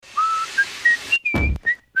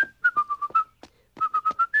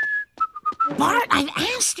Bart, I've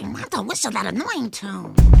asked you not to whistle that annoying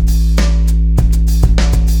tune.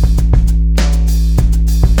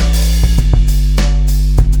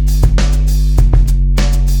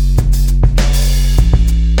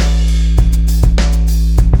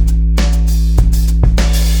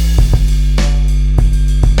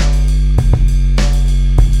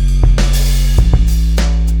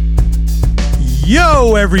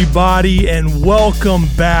 Yo, everybody, and welcome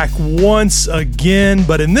back once again,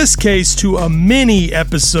 but in this case to a mini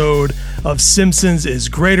episode of Simpsons is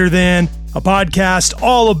Greater Than, a podcast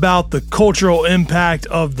all about the cultural impact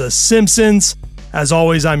of The Simpsons. As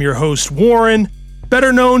always, I'm your host, Warren,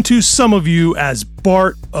 better known to some of you as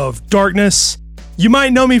Bart of Darkness. You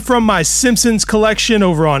might know me from my Simpsons collection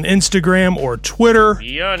over on Instagram or Twitter.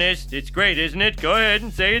 Be honest, it's great, isn't it? Go ahead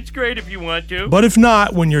and say it's great if you want to. But if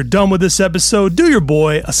not, when you're done with this episode, do your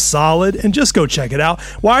boy a solid and just go check it out.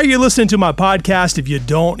 Why are you listening to my podcast if you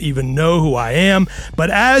don't even know who I am?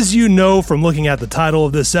 But as you know from looking at the title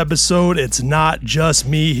of this episode, it's not just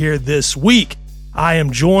me here this week. I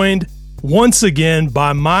am joined once again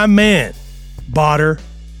by my man, Botter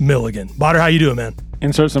Milligan. Botter, how you doing, man?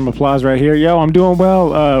 Insert some applause right here. Yo, I'm doing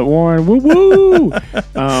well, Warren. Woo woo.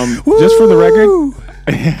 Just for the record,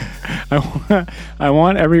 I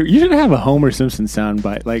want every. You should have a Homer Simpson sound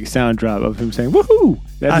drop of him saying "woohoo."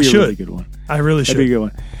 That'd be a really good one. I really should. That'd be a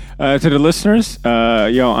good one. To the listeners,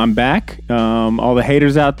 I'm back. All the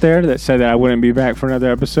haters out there that said that I wouldn't be back for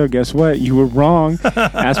another episode, guess what? You were wrong.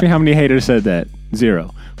 Ask me how many haters said that.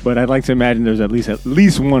 0. But I'd like to imagine there's at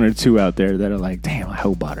least one or two out there that are like, damn, I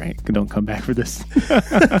hope Botter don't come back for this.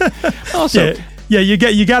 Also, yeah,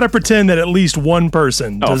 you got to pretend that at least one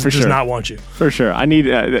person does not want you. For sure. I need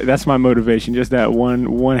that's my motivation, just that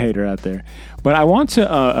one hater out there. But I want to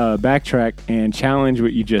backtrack and challenge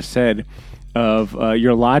what you just said of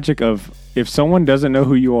your logic of if someone doesn't know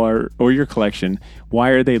who you are or your collection,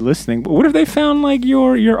 why are they listening? But what if they found like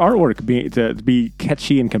your artwork to be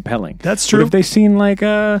catchy and compelling? That's true. What if they seen like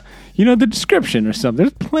the description or something?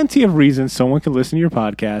 There's plenty of reasons someone could listen to your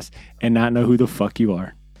podcast and not know who the fuck you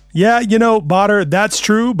are. Yeah, Botter, that's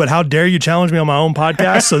true, but how dare you challenge me on my own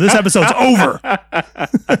podcast? So this episode's over.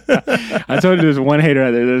 I told you there's one hater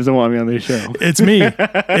out there that doesn't want me on this show. It's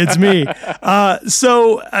me.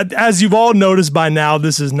 So as you've all noticed by now,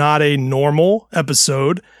 this is not a normal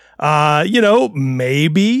episode.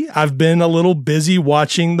 Maybe I've been a little busy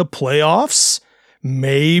watching the playoffs.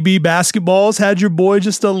 Maybe basketball's had your boy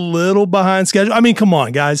just a little behind schedule. I mean, come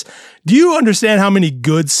on, guys. Do you understand how many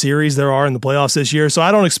good series there are in the playoffs this year? So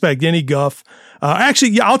I don't expect any guff.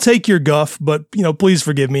 I'll take your guff, but, please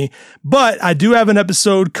forgive me. But I do have an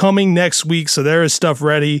episode coming next week, so there is stuff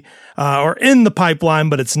ready or in the pipeline,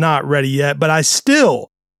 but it's not ready yet. But I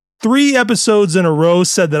still, 3 episodes in a row,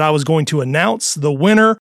 said that I was going to announce the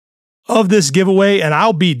winner of this giveaway, and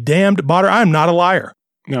I'll be damned, Botter, I'm not a liar.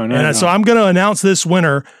 No. So I'm going to announce this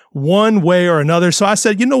winner one way or another. So I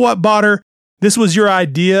said, you know what, Botter? This was your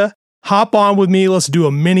idea. Hop on with me. Let's do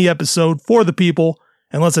a mini episode for the people,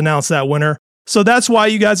 and let's announce that winner. So that's why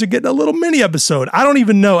you guys are getting a little mini episode. I don't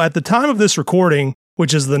even know at the time of this recording,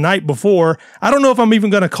 which is the night before, I don't know if I'm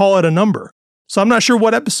even going to call it a number. So I'm not sure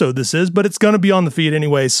what episode this is, but it's going to be on the feed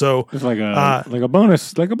anyway. So it's like a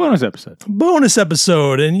bonus episode. Bonus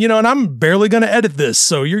episode, and and I'm barely going to edit this,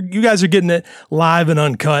 so you guys are getting it live and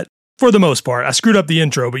uncut for the most part. I screwed up the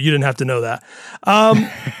intro, but you didn't have to know that.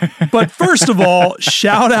 But first of all,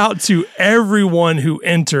 shout out to everyone who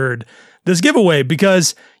entered this giveaway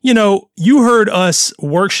because you heard us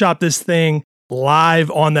workshop this thing live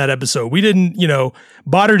on that episode. We didn't,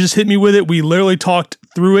 Botter just hit me with it. We literally talked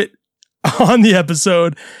through it on the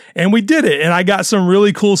episode and we did it. And I got some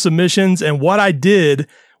really cool submissions. And what I did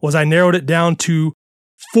was I narrowed it down to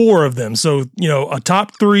 4 of them. So, a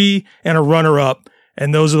top 3 and a runner up.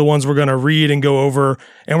 And those are the ones we're going to read and go over.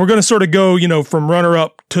 And we're going to sort of go, from runner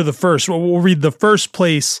up to the first. We'll read the first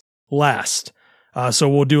place last. So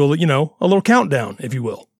we'll do a little countdown, if you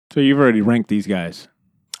will. So you've already ranked these guys.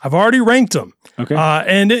 I've already ranked them. Okay.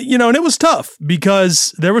 And it was tough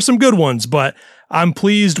because there were some good ones, but I'm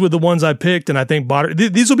pleased with the ones I picked, and I think Botter.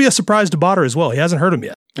 These will be a surprise to Botter as well. He hasn't heard them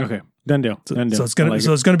yet. Okay, done deal. So it's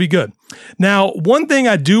gonna be good. Now, one thing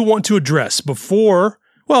I do want to address before.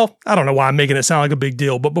 Well, I don't know why I'm making it sound like a big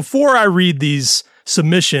deal, but before I read these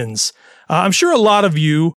submissions, I'm sure a lot of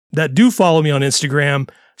you that do follow me on Instagram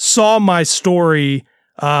saw my story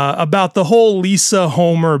about the whole Lisa,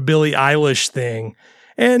 Homer, Billie Eilish thing.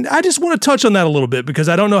 And I just want to touch on that a little bit because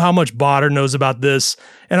I don't know how much Botter knows about this.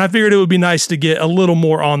 And I figured it would be nice to get a little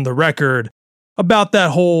more on the record about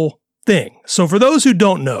that whole thing. So for those who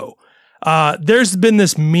don't know, there's been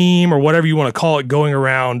this meme or whatever you want to call it going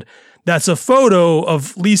around that's a photo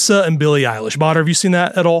of Lisa and Billie Eilish. Botter, have you seen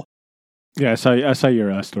that at all? Yeah, I saw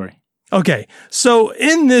your story. Okay, so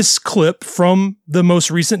in this clip from the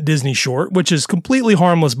most recent Disney short, which is completely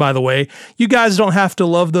harmless, by the way, you guys don't have to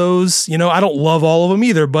love those. You know, I don't love all of them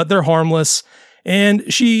either, but they're harmless. And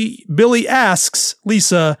Billie asks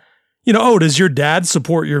Lisa, you know, oh, does your dad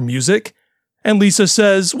support your music? And Lisa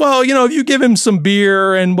says, well, you know, if you give him some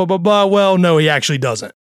beer and blah, blah, blah, well, no, he actually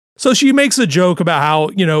doesn't. So she makes a joke about how,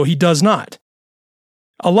 you know, he does not.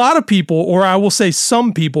 A lot of people, or I will say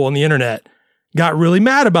some people on the internet, got really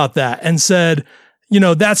mad about that and said, you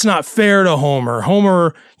know, that's not fair to Homer.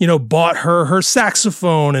 Homer, you know, bought her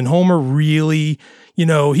saxophone, and Homer really, you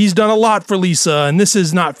know, he's done a lot for Lisa, and this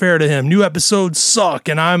is not fair to him. New episodes suck,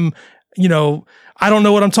 and I'm, you know, I don't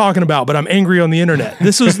know what I'm talking about, but I'm angry on the internet.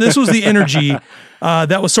 This was the energy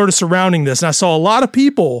that was sort of surrounding this. And I saw a lot of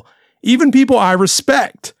people, even people I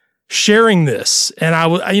respect, sharing this. And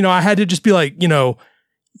I had to just be like, you know,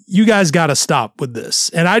 you guys got to stop with this.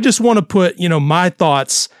 And I just want to put, you know, my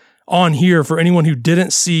thoughts on here for anyone who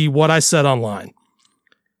didn't see what I said online.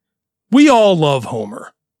 We all love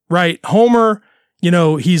Homer, right? Homer, you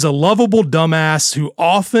know, he's a lovable dumbass who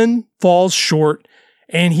often falls short,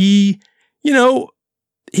 and he, you know,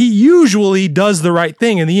 he usually does the right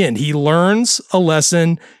thing in the end. He learns a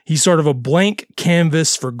lesson. He's sort of a blank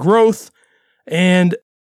canvas for growth. And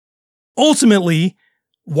ultimately,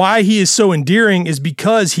 why he is so endearing is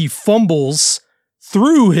because he fumbles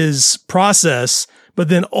through his process, but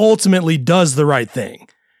then ultimately does the right thing.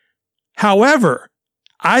 However,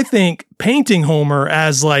 I think painting Homer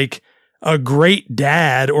as like a great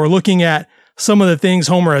dad, or looking at some of the things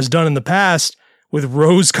Homer has done in the past with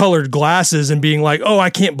rose-colored glasses and being like, oh, I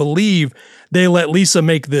can't believe they let Lisa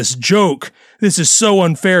make this joke. This is so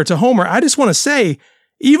unfair to Homer. I just want to say,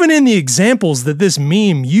 even in the examples that this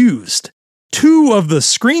meme used, 2 of the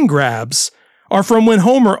screen grabs are from when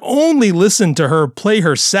Homer only listened to her play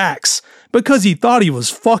her sax because he thought he was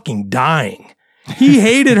fucking dying. He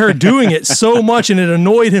hated her doing it so much, and it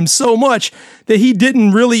annoyed him so much that he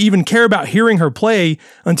didn't really even care about hearing her play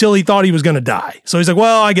until he thought he was going to die. So he's like,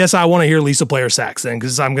 well, I guess I want to hear Lisa play her sax then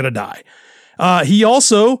because I'm going to die. He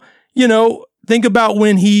also, you know, think about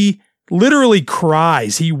when he literally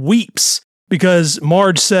cries, he weeps because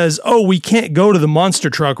Marge says, oh, we can't go to the monster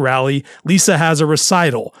truck rally. Lisa has a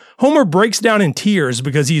recital. Homer breaks down in tears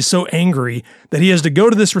because he's so angry that he has to go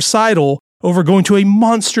to this recital over going to a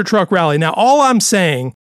monster truck rally. Now, all I'm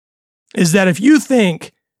saying is that if you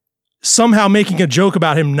think somehow making a joke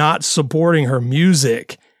about him not supporting her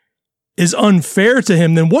music is unfair to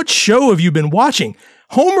him, then what show have you been watching?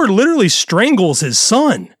 Homer literally strangles his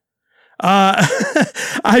son.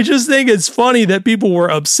 I just think it's funny that people were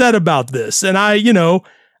upset about this. And I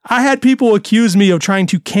had people accuse me of trying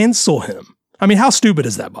to cancel him. I mean, how stupid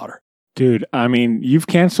is that, Botter? Dude, I mean, you've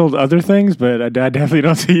canceled other things, but I definitely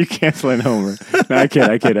don't see you canceling Homer. No, I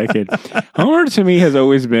kid. Homer to me has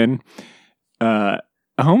always been,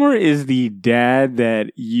 Homer is the dad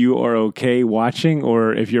that you are okay watching,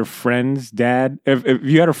 or if your friend's dad, if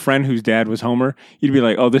you had a friend whose dad was Homer, you'd be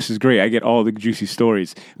like, oh, this is great. I get all the juicy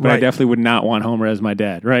stories. But right. I definitely would not want Homer as my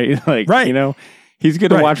dad, right? Like, right. You know, he's good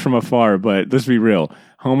to watch from afar, but let's be real.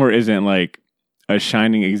 Homer isn't like a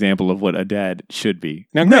shining example of what a dad should be.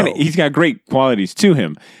 Now, granted, he's got great qualities to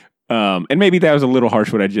him. And maybe that was a little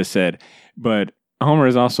harsh what I just said, but Homer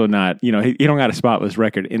is also not, you know, he don't got a spotless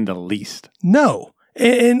record in the least. No.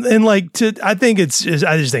 And like, I just think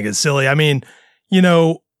it's silly. I mean, you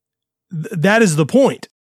know, that is the point.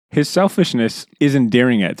 His selfishness is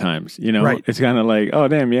endearing at times, you know, It's kind of like, oh,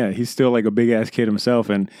 damn, yeah, he's still like a big ass kid himself.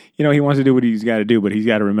 And, you know, he wants to do what he's got to do, but he's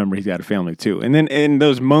got to remember he's got a family too. And then in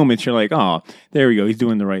those moments, you're like, oh, there we go. He's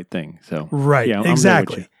doing the right thing. So, right. Yeah,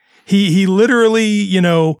 exactly. He literally, you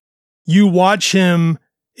know, you watch him,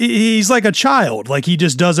 he's like a child. Like, he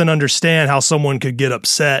just doesn't understand how someone could get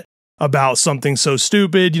upset about something so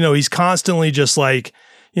stupid. You know, he's constantly just like,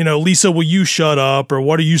 you know, Lisa, will you shut up? Or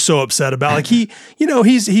what are you so upset about? Like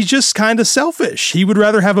he's just kind of selfish. He would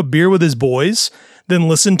rather have a beer with his boys than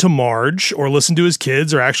listen to Marge or listen to his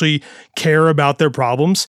kids or actually care about their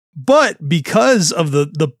problems. But because of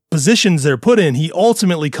the positions they're put in, he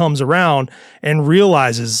ultimately comes around and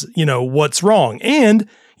realizes, you know, what's wrong. And,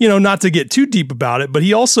 you know, not to get too deep about it, but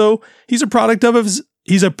he's a product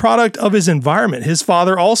of his environment. His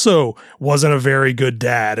father also wasn't a very good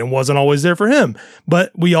dad and wasn't always there for him.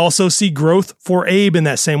 But we also see growth for Abe in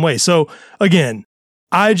that same way. So again,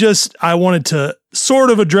 I wanted to sort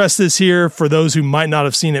of address this here for those who might not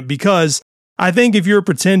have seen it, because I think if you're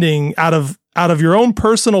pretending out of your own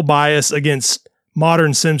personal bias against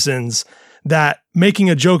modern Simpsons that making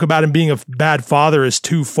a joke about him being a bad father is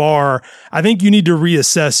too far. I think you need to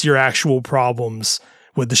reassess your actual problems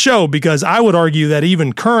with the show, because I would argue that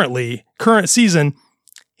even current season,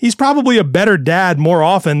 he's probably a better dad more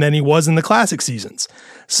often than he was in the classic seasons.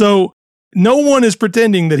 So no one is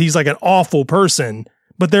pretending that he's like an awful person,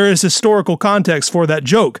 but there is historical context for that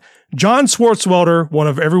joke. John Swartzwelder, one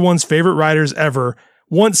of everyone's favorite writers ever,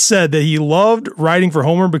 once said that he loved writing for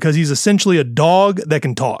Homer because he's essentially a dog that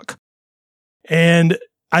can talk. And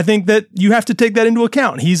I think that you have to take that into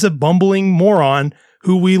account. He's a bumbling moron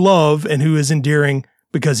who we love and who is endearing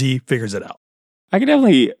because he figures it out. I can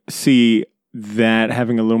definitely see that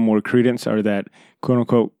having a little more credence, or that quote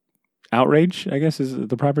unquote outrage, I guess is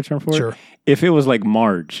the proper term for it. Sure. If it was like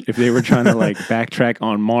Marge, if they were trying to like backtrack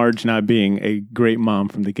on Marge not being a great mom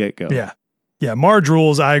from the get-go. Yeah. Yeah. Marge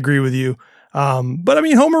rules. I agree with you. But I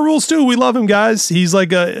mean, Homer rules too. We love him, guys. He's like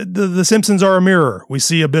the Simpsons are a mirror. We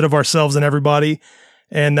see a bit of ourselves in everybody,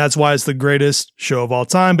 and that's why it's the greatest show of all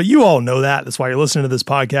time. But you all know that. That's why you're listening to this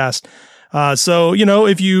podcast. So,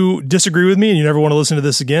 if you disagree with me and you never want to listen to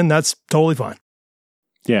this again, that's totally fine.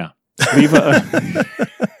 Yeah.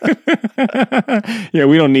 Yeah,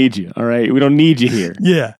 we don't need you. All right. We don't need you here.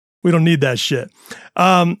 Yeah. We don't need that shit.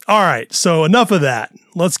 All right. So enough of that.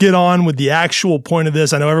 Let's get on with the actual point of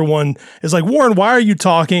this. I know everyone is like, Warren, why are you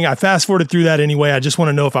talking? I fast forwarded through that anyway. I just want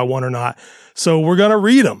to know if I won or not. So we're going to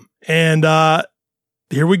read them. And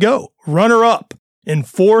here we go. Runner up in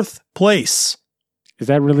 4th place. Is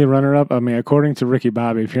that really runner-up? I mean, according to Ricky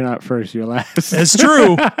Bobby, if you're not first, you're last. It's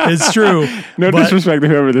true. It's true. No disrespect to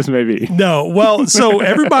whoever this may be. No. Well, so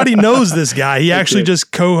everybody knows this guy. He actually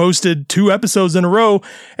just co-hosted 2 episodes in a row,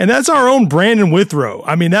 and that's our own Brandon Withrow.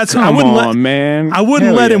 I mean, that's I wouldn't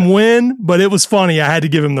let him win, but it was funny. I had to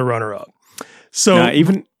give him the runner-up. So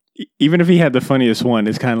even if he had the funniest one,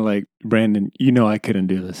 it's kind of like, Brandon, I couldn't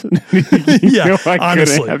do this.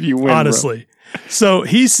 Honestly, have you win, honestly. Bro. So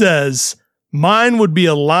he says, mine would be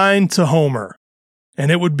a line to Homer,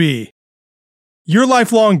 and it would be, your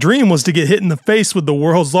lifelong dream was to get hit in the face with the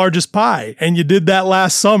world's largest pie, and you did that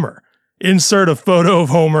last summer. Insert a photo of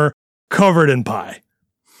Homer covered in pie.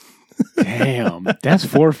 Damn, that's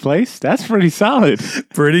 4th place? That's pretty solid.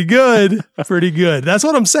 Pretty good. Pretty good. That's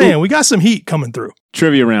what I'm saying. We got some heat coming through.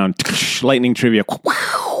 Trivia round. Lightning trivia.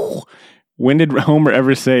 When did Homer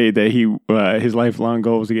ever say that his lifelong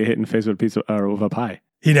goal was to get hit in the face with a piece of a pie?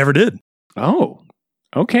 He never did. Oh,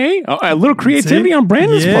 okay. A little creativity on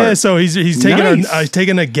Brandon's part. Yeah, so he's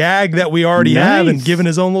taking a gag that we already have and giving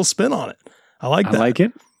his own little spin on it. I like that. I like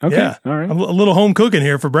it. Okay. Yeah. All right. A little home cooking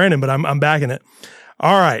here for Brandon, but I'm backing it.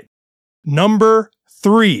 All right. Number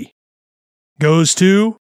 3 goes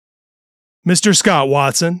to Mr. Scott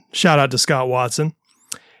Watson. Shout out to Scott Watson.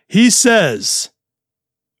 He says,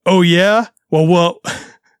 oh yeah? Well,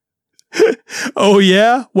 oh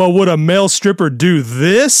yeah? Well, would a male stripper do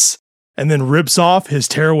this? And then rips off his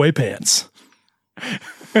tearaway pants.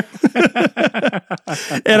 And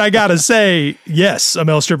I gotta say, yes, a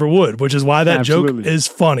male stripper would, which is why that joke is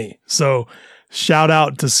funny. So shout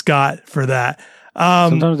out to Scott for that.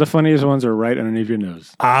 Sometimes the funniest ones are right underneath your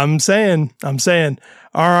nose. I'm saying. All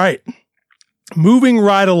right. Moving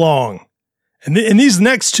right along. And these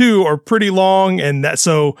next 2 are pretty long. And this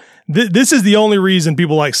is the only reason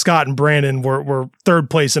people like Scott and Brandon were 3rd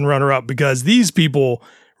place and runner up, because these people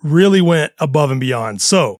really went above and beyond.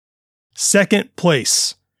 So 2nd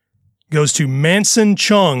place goes to Manson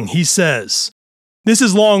Chung. He says, this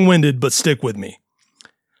is long-winded, but stick with me.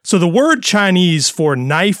 So the word Chinese for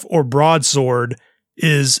knife or broadsword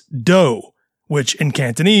is do, which in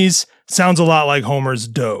Cantonese sounds a lot like Homer's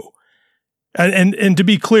do. And to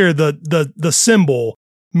be clear, the symbol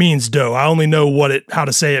means do. I only know how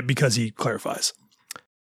to say it because he clarifies.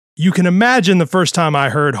 You can imagine the first time I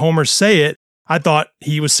heard Homer say it, I thought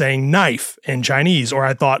he was saying knife in Chinese, or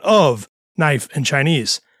I thought of knife in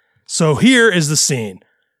Chinese. So here is the scene.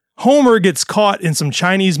 Homer gets caught in some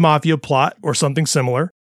Chinese mafia plot or something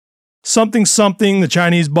similar. Something, the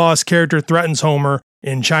Chinese boss character threatens Homer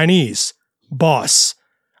in Chinese. Boss,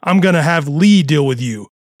 I'm going to have Lee deal with you.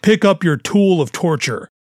 Pick up your tool of torture.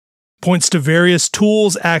 Points to various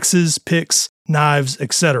tools, axes, picks, knives,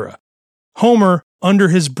 etc. Homer, under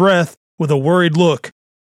his breath, with a worried look,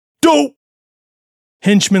 dope!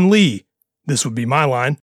 Henchman Lee, this would be my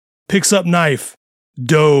line, picks up knife.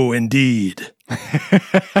 Dough indeed.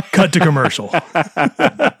 Cut to commercial.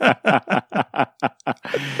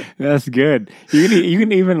 That's good. You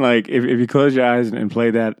can even, like, if you close your eyes and play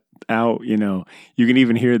that out, you can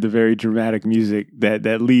even hear the very dramatic music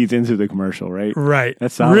that leads into the commercial, right? Right.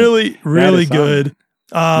 That's solid. Really good.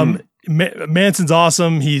 Manson's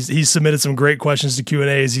awesome. He's submitted some great questions to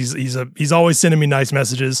Q&As. He's always sending me nice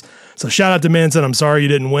messages. So shout out to Manson. I'm sorry you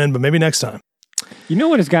didn't win, but maybe next time. You know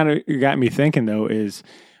what has got me thinking though is,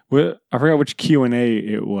 well, I forgot which Q&A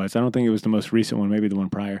it was. I don't think it was the most recent one, maybe the one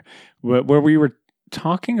prior, where we were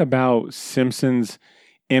talking about Simpsons'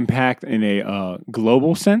 impact in a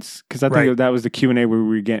global sense, because I think that was the Q&A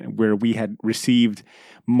where we had received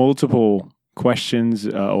multiple questions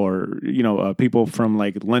or people from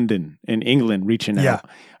like London and England reaching out,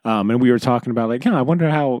 and we were talking about like, I wonder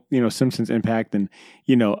how Simpsons impact and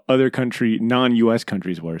other non-US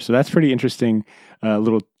countries were. So that's pretty interesting,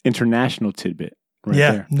 little international tidbit. Right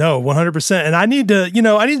there. No, 100%. And I need to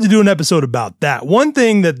do an episode about that. One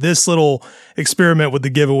thing that this little experiment with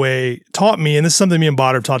the giveaway taught me, and this is something me and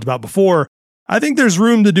Botter have talked about before, I think there's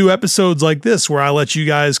room to do episodes like this where I let you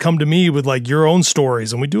guys come to me with like your own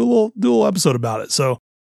stories and we do a little episode about it. So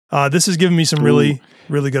this has given me some really,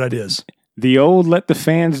 really good ideas. The old let the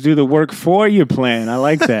fans do the work for you plan. I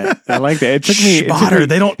like that. It took me. Botter,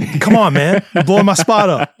 they don't. Come on, man. You're blowing my spot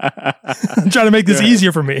up. I'm trying to make this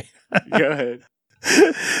easier for me. Go ahead.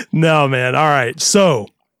 No, man. All right. So,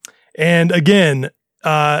 and again,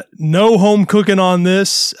 no home cooking on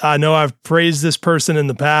this. I know I've praised this person in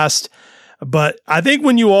the past, but I think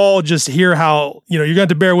when you all just hear how, you're going to have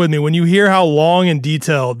to bear with me. When you hear how long and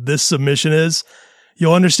detailed this submission is,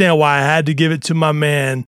 you'll understand why I had to give it to my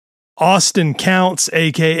man, Austin Counts,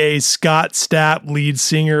 a.k.a. Scott Stapp, lead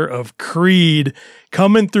singer of Creed,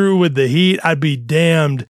 coming through with the heat. I'd be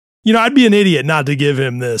damned. I'd be an idiot not to give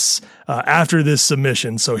him this after this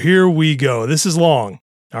submission. So here we go. This is long.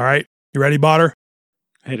 All right. You ready, Botter?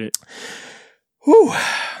 Hit it. Whew.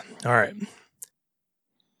 All right.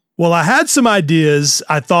 Well, I had some ideas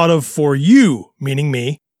I thought of for you, meaning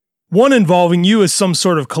me. One involving you as some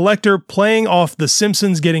sort of collector playing off The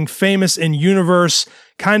Simpsons getting famous in universe,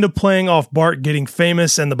 kind of playing off Bart getting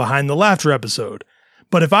famous and the Behind the Laughter episode.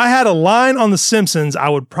 But if I had a line on The Simpsons, I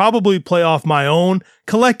would probably play off my own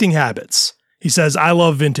collecting habits. He says, I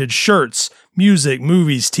love vintage shirts, music,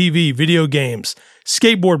 movies, TV, video games,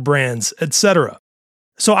 skateboard brands, etc.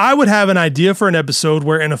 So I would have an idea for an episode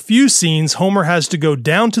where in a few scenes, Homer has to go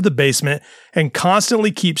down to the basement and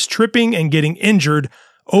constantly keeps tripping and getting injured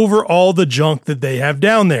over all the junk that they have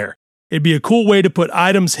down there. It'd be a cool way to put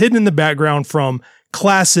items hidden in the background from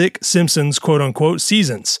classic Simpsons quote-unquote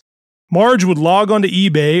seasons. Marge would log onto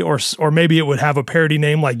eBay, or maybe it would have a parody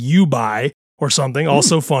name like You Buy or something,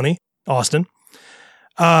 also funny, Austin,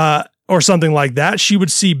 or something like that. She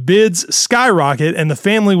would see bids skyrocket and the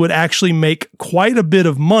family would actually make quite a bit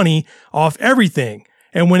of money off everything.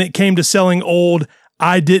 And when it came to selling old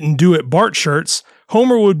I Didn't Do It Bart shirts,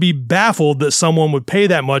 Homer would be baffled that someone would pay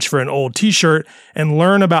that much for an old t-shirt and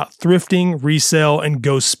learn about thrifting, resale, and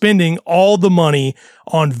go spending all the money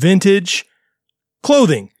on vintage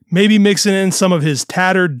clothing, maybe mixing in some of his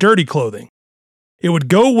tattered, dirty clothing. It would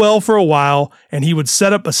go well for a while, and he would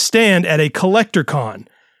set up a stand at a collector con.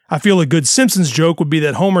 I feel a good Simpsons joke would be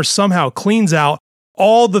that Homer somehow cleans out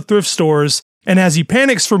all the thrift stores, and as he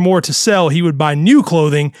panics for more to sell, he would buy new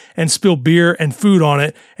clothing and spill beer and food on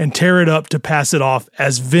it and tear it up to pass it off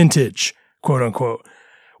as vintage, quote unquote.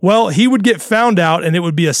 Well, he would get found out, and it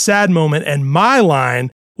would be a sad moment, and my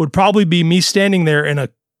line would probably be me standing there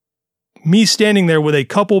with a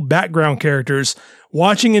couple background characters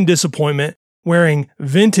watching in disappointment, wearing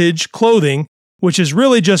vintage clothing, which is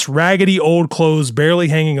really just raggedy old clothes barely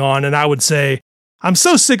hanging on. And I would say, I'm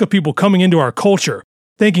so sick of people coming into our culture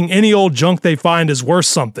thinking any old junk they find is worth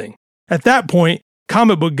something. At that point,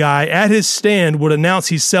 Comic Book Guy at his stand would announce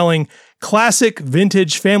he's selling classic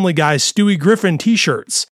vintage Family Guy Stewie Griffin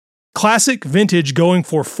t-shirts. Classic vintage going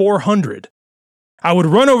for $400. I would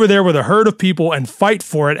run over there with a herd of people and fight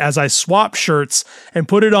for it as I swap shirts and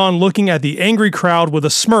put it on looking at the angry crowd with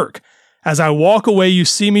a smirk. As I walk away, you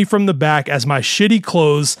see me from the back as my shitty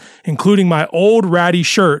clothes, including my old ratty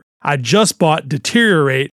shirt I just bought,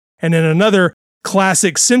 deteriorate, and in another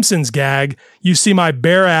classic Simpsons gag, you see my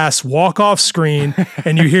bare ass walk off screen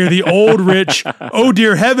and you hear the old rich, oh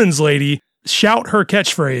dear heavens lady shout her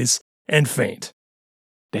catchphrase and faint.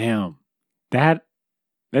 Damn. That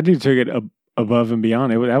dude took it above and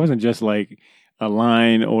beyond. That wasn't just like a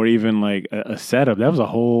line or even like a setup. That was a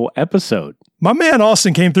whole episode. My man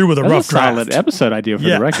Austin came through with a rough draft. Solid episode idea for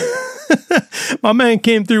the record. My man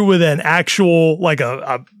came through with an actual, like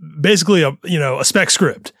basically a spec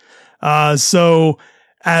script. So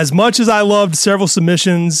as much as I loved several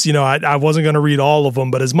submissions, I wasn't going to read all of them,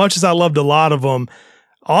 but as much as I loved a lot of them,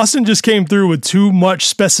 Austin just came through with too much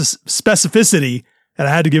specificity and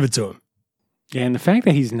I had to give it to him. Yeah, and the fact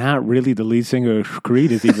that he's not really the lead singer of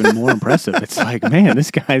Creed is even more impressive. It's like, man, this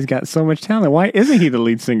guy's got so much talent. Why isn't he the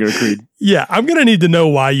lead singer of Creed? Yeah, I'm going to need to know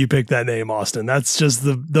why you picked that name, Austin. That's just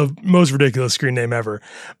the most ridiculous screen name ever.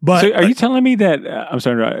 But so are you telling me that, I'm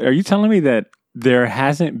sorry, are you telling me that there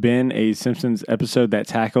hasn't been a Simpsons episode that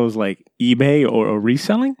tackles like eBay or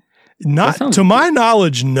reselling? Not to my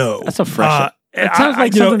knowledge, no. That's a fresh. It sounds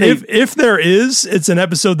like if there is, it's an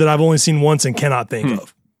episode that I've only seen once and cannot think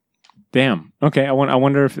of. Damn. Okay. I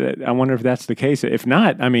wonder if that's the case. If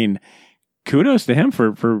not, I mean, kudos to him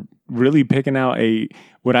for really picking out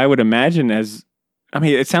what I would imagine as. I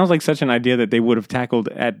mean, it sounds like such an idea that they would have tackled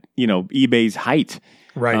at eBay's height.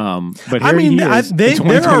 Right. But I mean,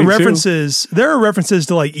 there are references. There are references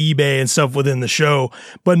to like eBay and stuff within the show,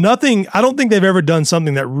 but nothing. I don't think they've ever done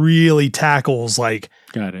something that really tackles like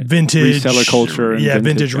vintage reseller culture. And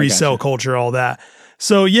vintage resale culture, all that.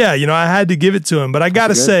 So yeah, I had to give it to him, but I got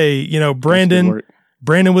to say,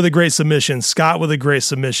 Brandon with a great submission, Scott with a great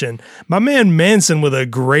submission, my man Manson with a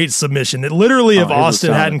great submission. It literally, if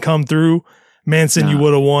Austin hadn't come through, Manson, you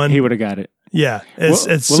would have won. He would have got it. Yeah,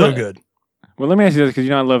 it's so good. Well, let me ask you this, because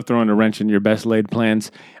I love throwing a wrench in your best laid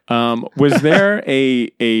plans. Was there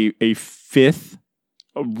a fifth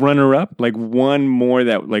runner up, like one more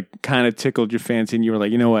that like kind of tickled your fancy, and you were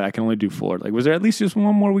like, you know what, I can only do 4? Like, was there at least just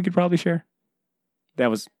one more we could probably share? That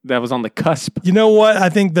was on the cusp. You know what? I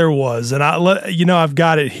think there was, and I've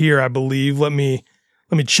got it here. I believe. Let me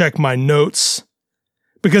check my notes,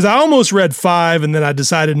 because I almost read 5, and then I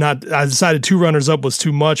decided 2 runners up was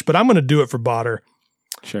too much. But I'm going to do it for Botter.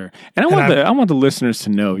 Sure, and I want the listeners to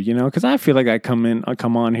know, because I feel like I come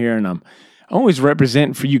on here, and I'm always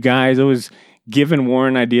representing for you guys, always giving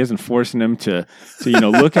Warren ideas and forcing them to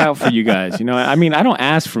look out for you guys. I mean, I don't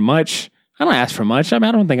ask for much. I mean,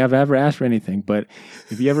 I don't think I've ever asked for anything, but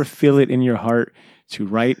if you ever feel it in your heart to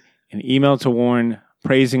write an email to Warren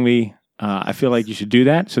praising me, I feel like you should do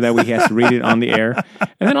that so that way he has to read it on the air.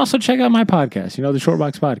 And then also check out my podcast, the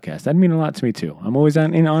Shortbox Podcast. That'd mean a lot to me too. I'm always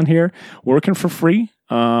on here working for free.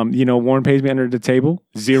 Warren pays me under the table,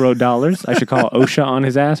 $0. I should call OSHA on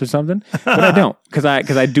his ass or something, but I don't, because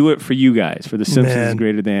I do it for you guys, for the Simpsons is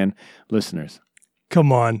Greater Than listeners.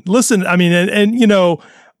 Come on, listen. I mean, and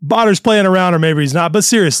Botter's playing around, or maybe he's not, but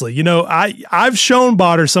seriously, I've shown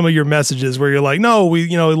Botter some of your messages where you're like, no, we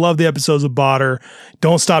love the episodes of Botter.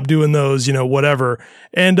 Don't stop doing those, whatever.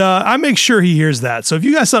 And I make sure he hears that. So if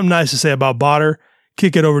you got something nice to say about Botter,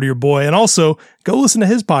 kick it over to your boy, and also go listen to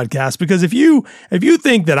his podcast, because if you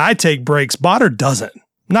think that I take breaks, Botter doesn't.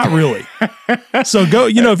 Not really. So go,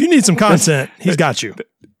 if you need some content, he's got you.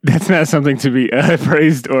 That's not something to be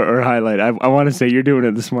praised or highlighted. I want to say you're doing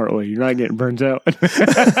it the smart way. You're not getting burnt out.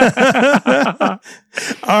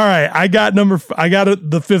 All right. I got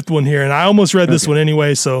the 5th one here, and I almost read this one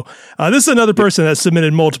anyway. So this is another person that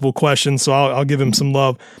submitted multiple questions, so I'll give him some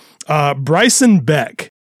love. Bryson Beck.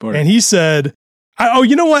 And he said,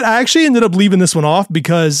 you know what? I actually ended up leaving this one off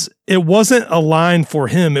because it wasn't a line for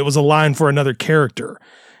him. It was a line for another character.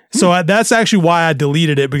 So that's actually why I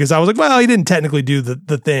deleted it, because I was like, well, he didn't technically do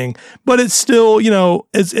the thing, but it's still,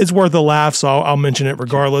 it's worth a laugh. So I'll mention it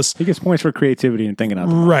regardless. He gets points for creativity and thinking out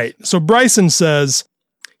the box. Right. So Bryson says,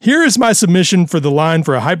 here is my submission for the line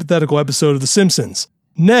for a hypothetical episode of The Simpsons.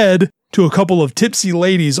 Ned to a couple of tipsy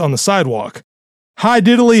ladies on the sidewalk. Hi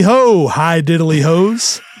diddly ho, hi diddly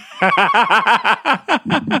hos.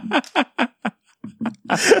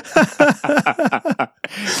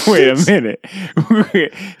 Wait a minute.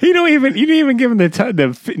 You didn't even give him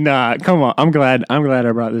nah, come on. I'm glad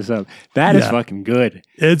I brought this up. That is fucking good.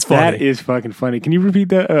 It's funny. That is fucking funny. Can you repeat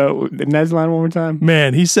the Ned's line one more time?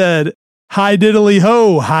 Man, he said, hi diddly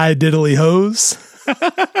ho, hi diddly hos.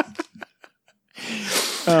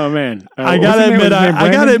 Oh man. I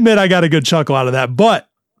gotta admit I got a good chuckle out of that. But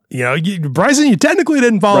Bryson, you technically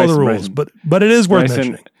didn't follow the rules, but it is worth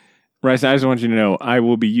mentioning. Bryson, I just want you to know I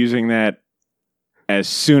will be using that as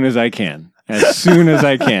soon as I can. As soon as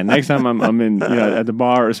I can. Next time I'm in at the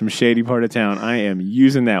bar or some shady part of town, I am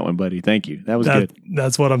using that one, buddy. Thank you. That was good.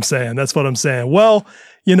 That's what I'm saying. Well,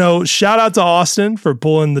 shout out to Austin for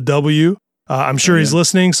pulling the W. I'm sure he's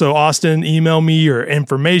listening. So Austin, email me your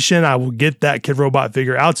information. I will get that Kid Robot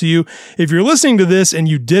figure out to you. If you're listening to this and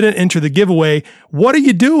you didn't enter the giveaway, what are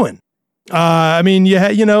you doing? I'm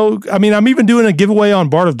even doing a giveaway on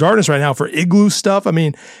Bart of Darkness right now for Igloo stuff. I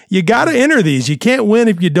mean, you got to enter these. You can't win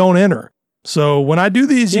if you don't enter. So when I do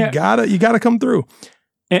these, you gotta come through.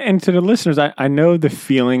 And to the listeners, I know the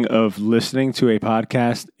feeling of listening to a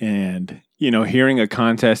podcast and, hearing a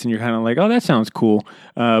contest and you're kind of like, oh, that sounds cool.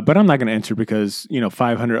 But I'm not going to enter because,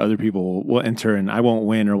 500 other people will enter and I won't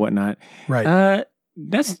win or whatnot. Right.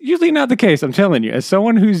 That's usually not the case. I'm telling you, as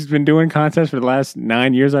someone who's been doing contests for the last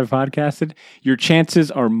 9 years I've podcasted, your chances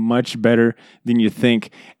are much better than you think.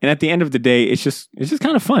 And at the end of the day, it's just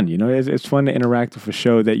kind of fun. It's fun to interact with a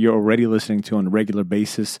show that you're already listening to on a regular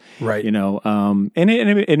basis. Right. And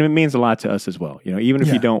it means a lot to us as well. Even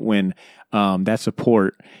if you don't win, that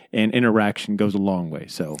support and interaction goes a long way.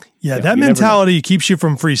 So that mentality keeps you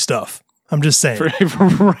from free stuff. I'm just saying.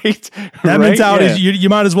 Right. That mentality is you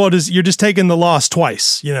might as well you're just taking the loss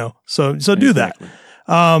twice, So do that.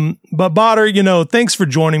 But Badr, thanks for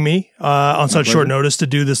joining me on such short notice to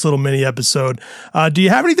do this little mini episode. Do you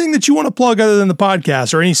have anything that you want to plug other than the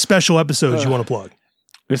podcast, or any special episodes you want to plug?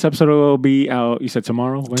 This episode will be out, you said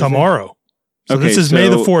tomorrow? Wednesday? Tomorrow. So this is May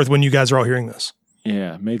the 4th when you guys are all hearing this.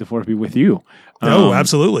 Yeah, May the 4th be with you.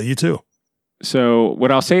 Absolutely. You too. So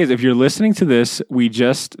what I'll say is, if you're listening to this,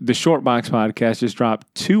 the Short Box podcast just dropped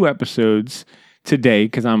 2 episodes today,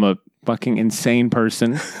 because I'm a fucking insane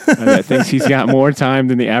person that thinks he's got more time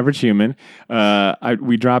than the average human.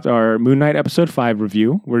 We dropped our Moon Knight episode 5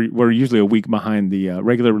 review. We're usually a week behind the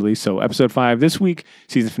regular release. So episode 5 this week,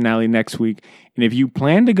 season finale next week. And if you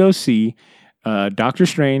plan to go see Doctor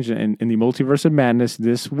Strange and the Multiverse of Madness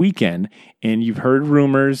this weekend, and you've heard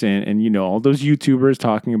rumors and all those YouTubers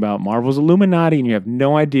talking about Marvel's Illuminati, and you have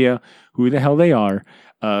no idea who the hell they are,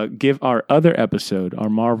 give our other episode, our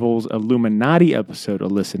Marvel's Illuminati episode, a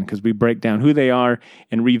listen, because we break down who they are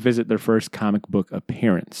and revisit their first comic book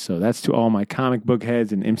appearance. So that's to all my comic book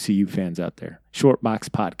heads and MCU fans out there. Short Box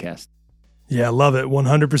Podcast. Yeah, love it.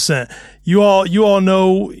 100%. You all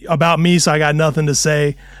know about me, so I got nothing to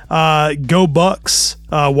say. Go Bucks.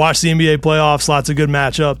 Watch the NBA playoffs. Lots of good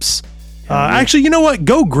matchups. Actually, you know what?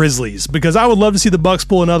 Go Grizzlies, because I would love to see the Bucks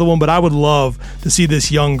pull another one, but I would love to see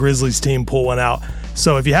this young Grizzlies team pull one out.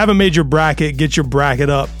 So if you haven't made your bracket, get your bracket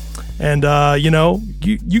up. And,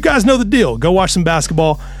 you guys know the deal. Go watch some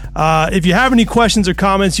basketball. If you have any questions or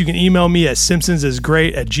comments, you can email me at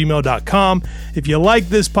simpsonsisgreat@gmail.com. If you like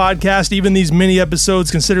this podcast, even these mini episodes,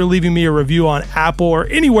 consider leaving me a review on Apple or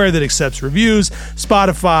anywhere that accepts reviews,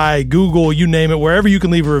 Spotify, Google, you name it. Wherever you can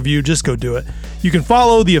leave a review, just go do it. You can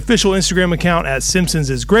follow the official Instagram account at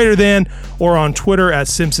SimpsonsIsGreaterThan, or on Twitter at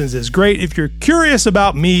SimpsonsIsGreat. If you're curious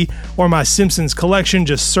about me or my Simpsons collection,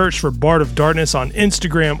 just search for Bart of Darkness on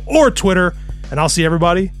Instagram or Twitter, and I'll see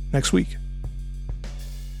everybody next week.